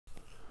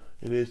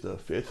It is the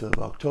 5th of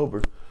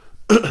October,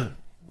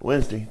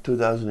 Wednesday,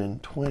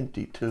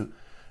 2022.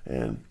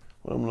 And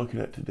what I'm looking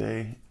at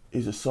today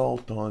is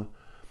Assault on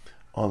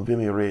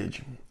Vimy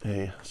Ridge,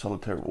 a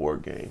solitaire war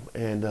game.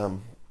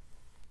 And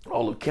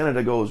all of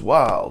Canada goes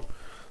wild.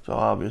 So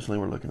obviously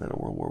we're looking at a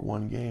World War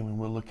One game, and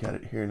we'll look at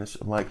it here. And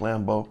it's Mike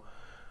Lambo.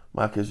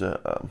 Mike has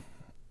done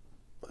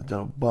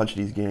a bunch of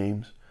these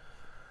games.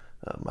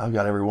 I've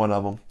got every one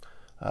of them.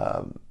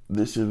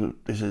 This is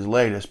his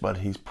latest, but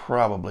he's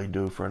probably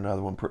due for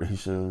another one pretty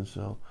soon.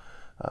 So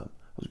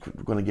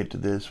we're going to get to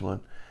this one.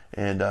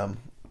 And the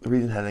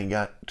reason I hadn't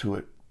got to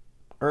it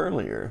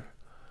earlier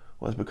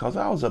was because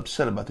I was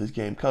upset about this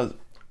game. Because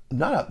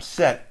not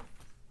upset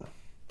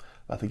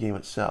about the game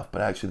itself,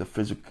 but actually the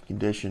physical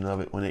condition of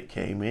it when it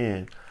came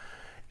in.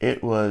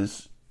 It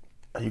was,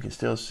 you can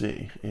still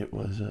see, it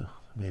was,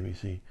 maybe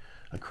see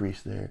a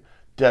crease there.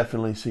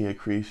 Definitely see a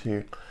crease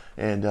here.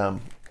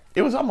 And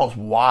it was almost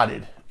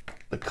wadded.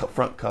 The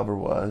front cover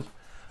was.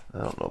 I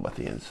don't know about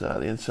the inside.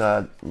 The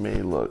inside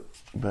may look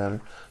better.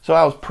 So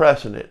I was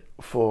pressing it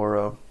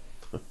for,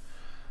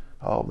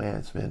 oh man,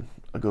 it's been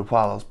a good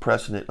while. I was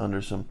pressing it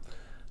under some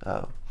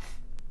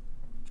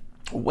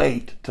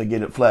weight to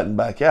get it flattened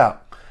back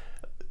out.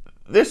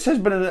 This has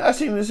been, I've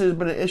seen this has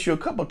been an issue a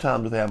couple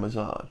times with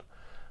Amazon.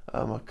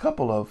 A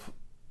couple of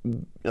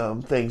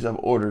things I've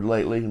ordered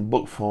lately in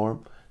book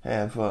form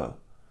have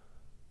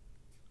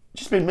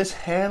just been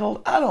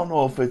mishandled. I don't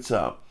know if it's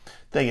a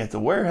thing at the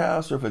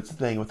warehouse or if it's a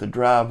thing with the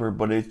driver,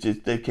 but it's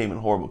just, they came in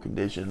horrible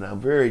condition, and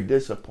I'm very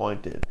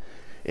disappointed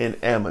in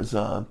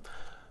Amazon.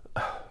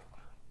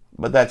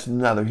 But that's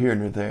neither here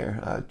nor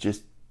there.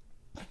 Just,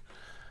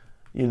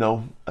 you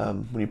know,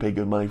 when you pay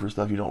good money for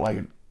stuff, you don't like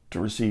it to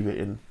receive it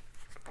in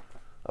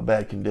a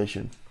bad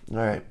condition. All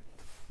right.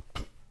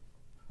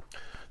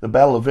 The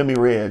Battle of Vimy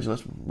Ridge,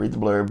 let's read the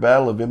blurb.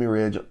 Battle of Vimy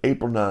Ridge,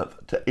 April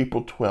 9th to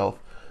April 12th,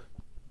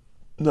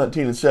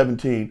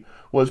 1917,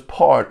 was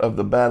part of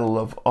the Battle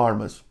of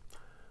Armas.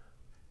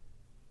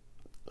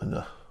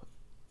 No,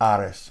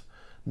 Arras,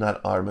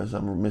 not Armas.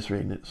 I'm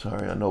misreading it.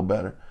 Sorry, I know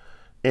better.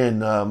 In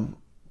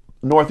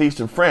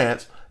northeastern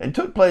France, and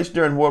took place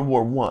during World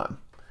War One.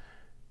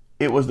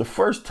 It was the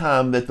first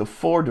time that the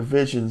four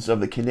divisions of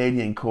the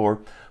Canadian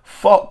Corps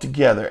fought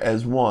together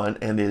as one,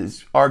 and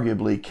is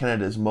arguably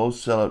Canada's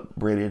most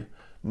celebrated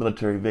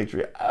military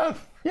victory.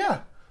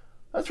 Yeah,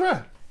 that's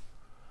right.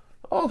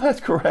 Oh, that's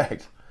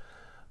correct.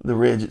 The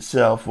ridge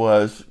itself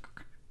was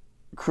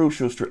a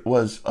crucial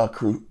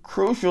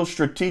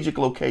strategic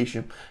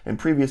location, and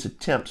previous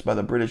attempts by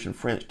the British and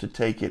French to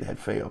take it had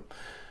failed.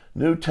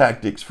 New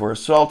tactics for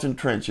assault in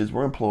trenches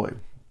were employed,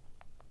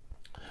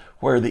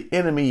 where the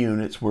enemy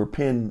units were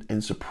pinned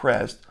and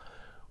suppressed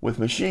with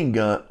machine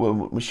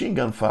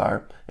gun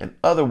fire and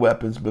other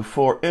weapons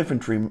before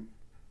infantry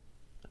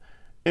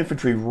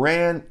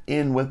ran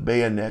in with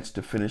bayonets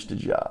to finish the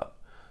job.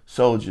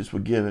 Soldiers were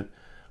given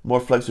more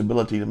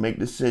flexibility to make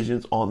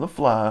decisions on the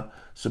fly,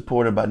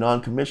 supported by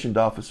non-commissioned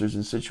officers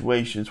in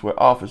situations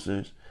where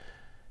officers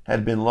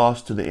had been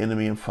lost to the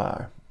enemy in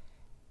fire.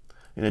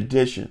 In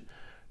addition,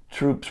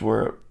 troops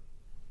were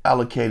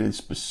allocated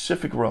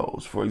specific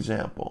roles. For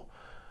example,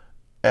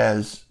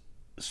 as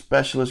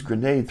specialist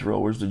grenade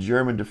throwers, the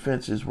German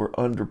defenses were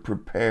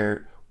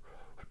underprepared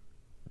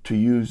to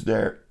use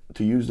their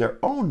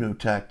own new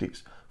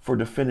tactics for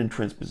defending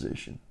trench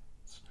positions.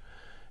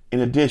 In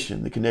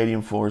addition, the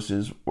Canadian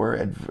forces were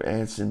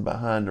advancing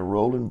behind a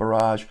rolling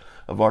barrage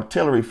of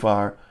artillery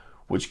fire,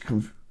 which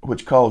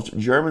caused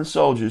German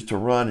soldiers to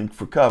run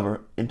for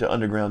cover into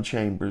underground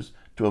chambers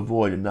to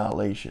avoid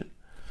annihilation.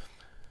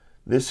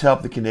 This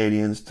helped the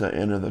Canadians to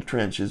enter the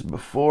trenches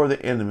before the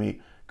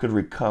enemy could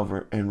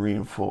recover and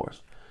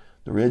reinforce.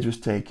 The ridge was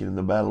taken, and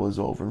the battle was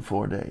over in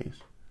 4 days.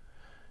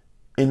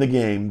 In the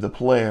game, the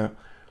player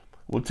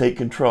will take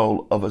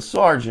control of a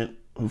sergeant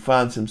who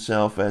finds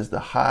himself as the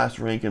highest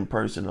ranking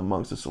person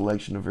amongst a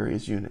selection of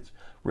various units,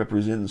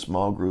 representing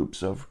small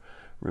groups of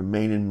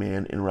remaining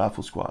men in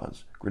rifle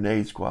squads,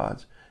 grenade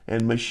squads,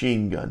 and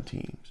machine gun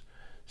teams,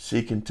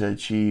 seeking to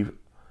achieve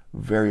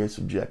various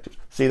objectives.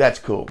 See, that's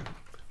cool.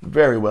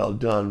 Very well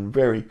done.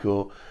 Very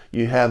cool.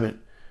 You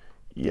haven't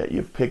yet.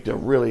 You've picked a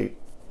really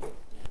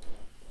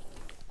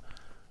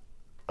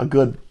a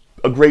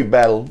great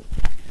battle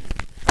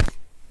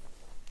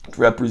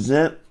to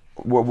represent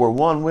World War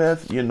One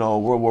with. You know,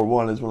 World War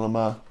One is one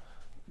of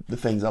the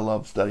things I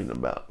love studying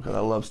about, because I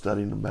love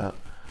studying about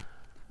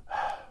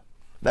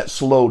that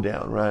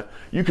slowdown, right?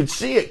 You could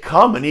see it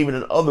coming even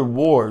in other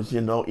wars,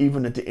 you know,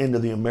 even at the end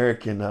of the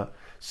American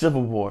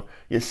Civil War.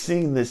 You're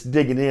seeing this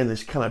digging in,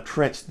 this kind of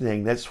trench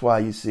thing. That's why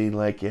you see,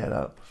 like,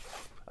 at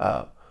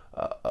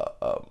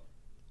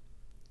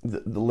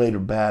the later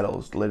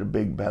battles, the later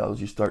big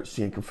battles, you start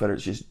seeing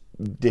Confederates just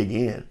dig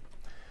in.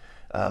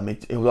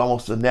 It was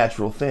almost a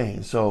natural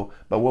thing. So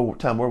by the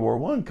time World War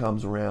One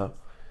comes around,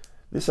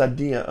 this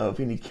idea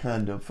of any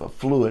kind of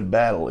fluid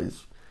battle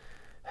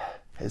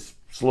has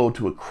slowed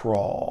to a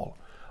crawl.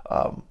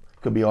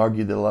 Could be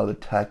argued that a lot of the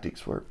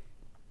tactics were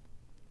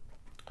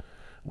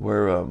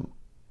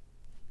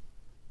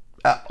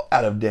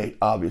out of date,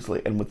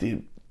 obviously, and with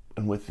the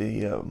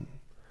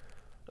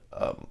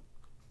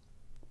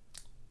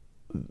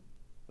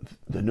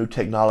new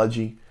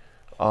technology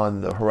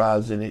on the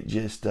horizon, it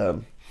just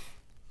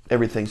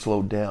everything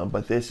slowed down.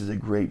 But this is a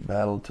great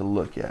battle to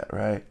look at,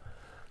 right?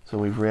 So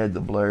we've read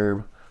the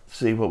blurb.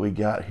 See what we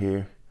got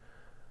here.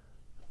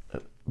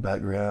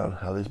 Background,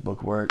 how this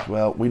book works.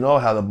 Well, we know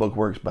how the book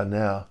works by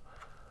now.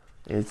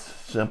 It's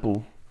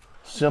simple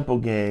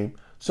game,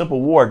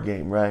 simple war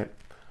game, right?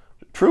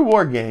 True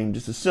war game,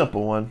 just a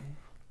simple one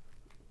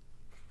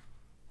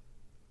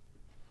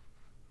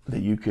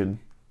that you can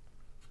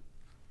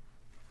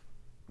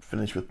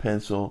finish with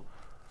pencil,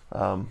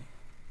 and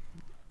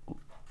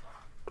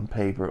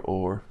paper,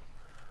 or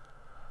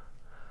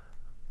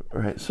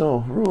right. So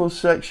rules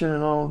section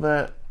and all of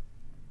that.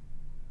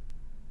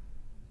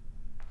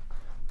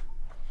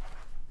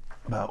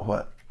 About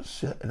what,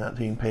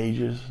 19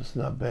 pages? It's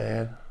not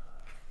bad.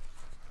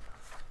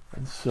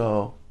 And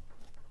so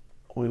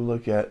we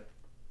look at,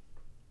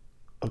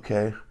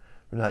 okay,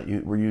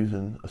 we're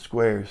using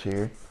squares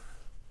here.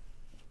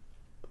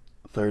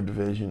 3rd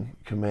Division,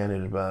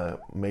 commanded by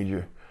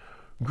Major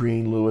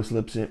Green Lewis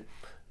Lipson,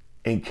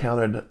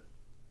 encountered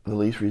the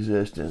least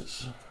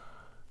resistance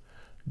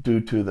due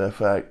to the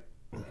fact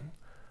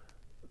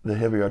the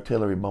heavy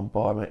artillery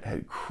bombardment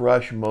had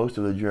crushed most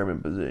of the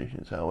German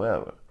positions.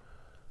 However,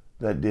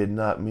 that did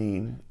not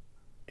mean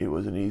it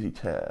was an easy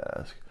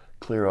task.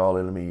 Clear all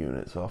enemy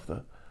units off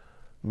the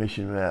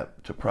mission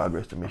map to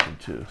progress to mission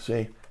 2.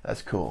 See,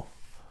 that's cool.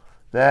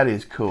 That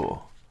is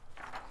cool.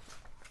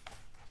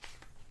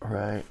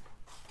 Right.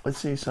 Let's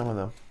see some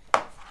of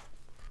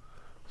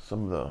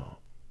the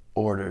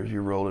orders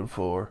you're rolling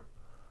for.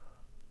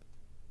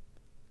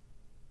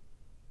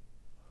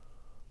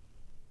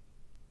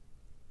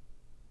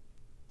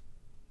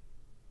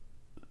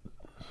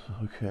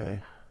 Okay.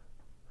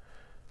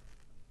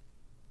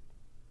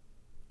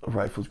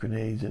 Rifles,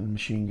 grenades, and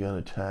machine gun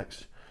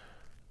attacks.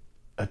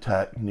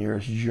 Attack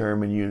nearest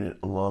German unit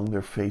along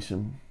their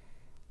facing.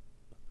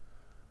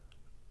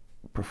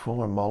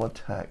 Perform all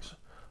attacks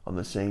on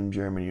the same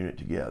German unit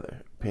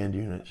together. Pinned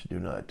units do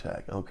not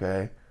attack.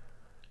 Okay.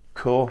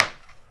 Cool.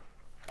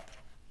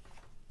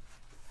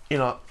 You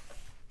know,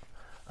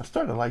 I'm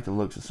starting to like the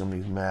looks of some of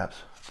these maps.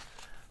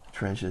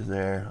 Trenches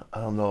there.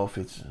 I don't know if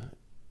it's...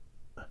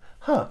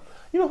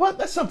 You know what?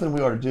 That's something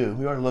we ought to do.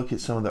 We ought to look at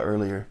some of the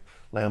earlier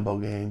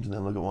Lambo games and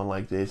then look at one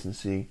like this and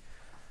see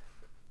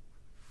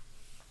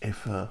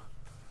if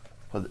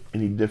what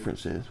any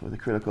differences with a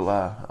critical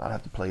eye. I'd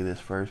have to play this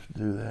first to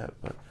do that,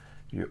 but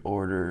your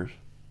orders.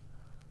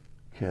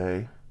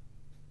 Okay.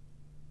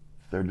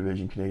 3rd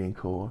Division Canadian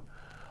Corps.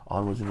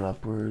 Onwards and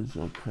upwards.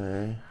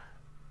 Okay.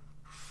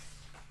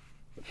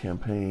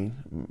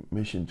 Campaign.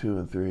 Mission 2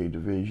 and 3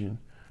 Division.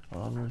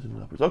 Onwards and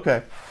upwards.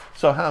 Okay.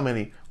 So how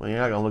many? Well, you're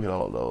not going to look at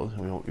all of those. If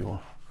you want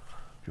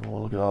to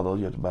look at all those,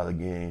 you have to buy the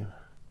game.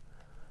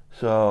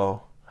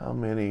 So how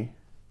many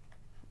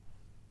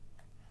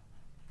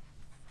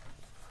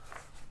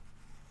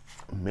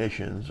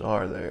missions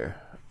are there?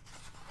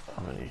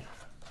 How many?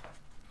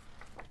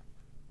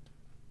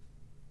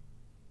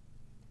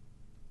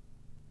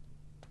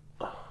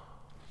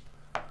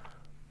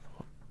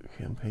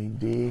 Campaign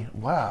D.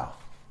 Wow.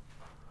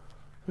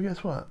 Well,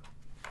 guess what?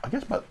 I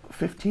guess about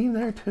 15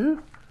 there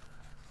too.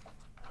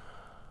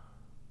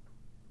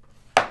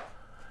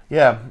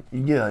 Yeah,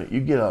 you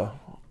get a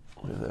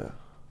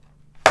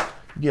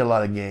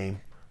lot of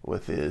game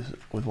with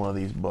one of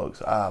these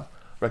books. I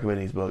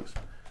recommend these books,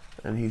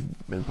 and he's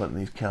been putting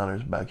these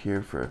counters back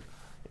here for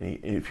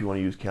if you want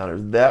to use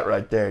counters. That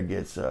right there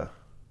gets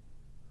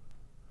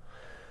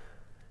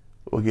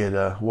will get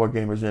war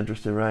gamers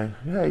interested, right?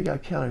 Yeah, you got a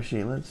counter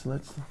sheet. Let's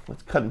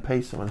cut and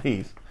paste some of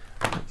these.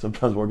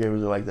 Sometimes war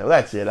gamers are like that.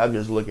 Well, that's it. I'm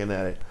just looking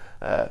at it.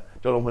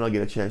 Don't know when I'll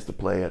get a chance to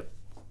play it.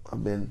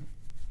 I've been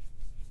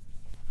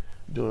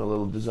doing a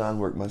little design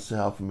work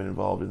myself and been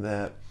involved in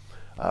that.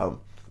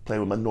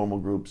 Playing with my normal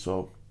group,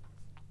 so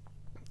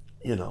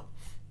you know,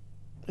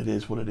 it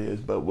is what it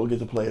is. But we'll get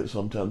to play it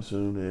sometime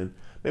soon, and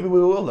maybe we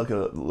will look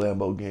at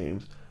Lambo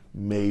games.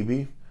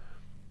 Maybe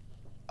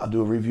I'll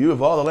do a review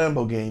of all the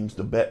Lambo games,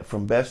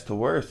 from best to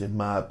worst, in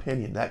my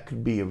opinion. That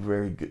could be a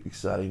very good,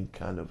 exciting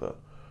kind of a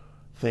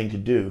thing to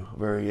do. A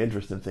very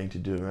interesting thing to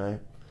do, right?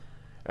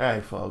 All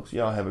right, folks.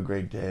 Y'all have a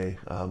great day.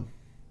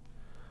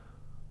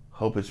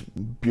 Hope it's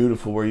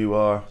beautiful where you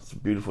are. It's a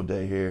beautiful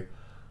day here.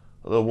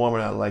 A little warmer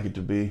than I'd like it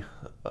to be,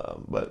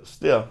 but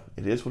still,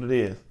 it is what it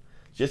is.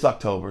 It's just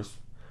October. It's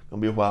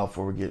gonna be a while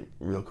before we get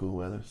real cool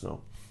weather.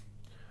 So,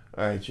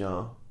 all right,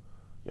 y'all.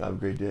 Y'all have a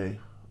great day.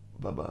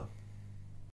 Bye-bye.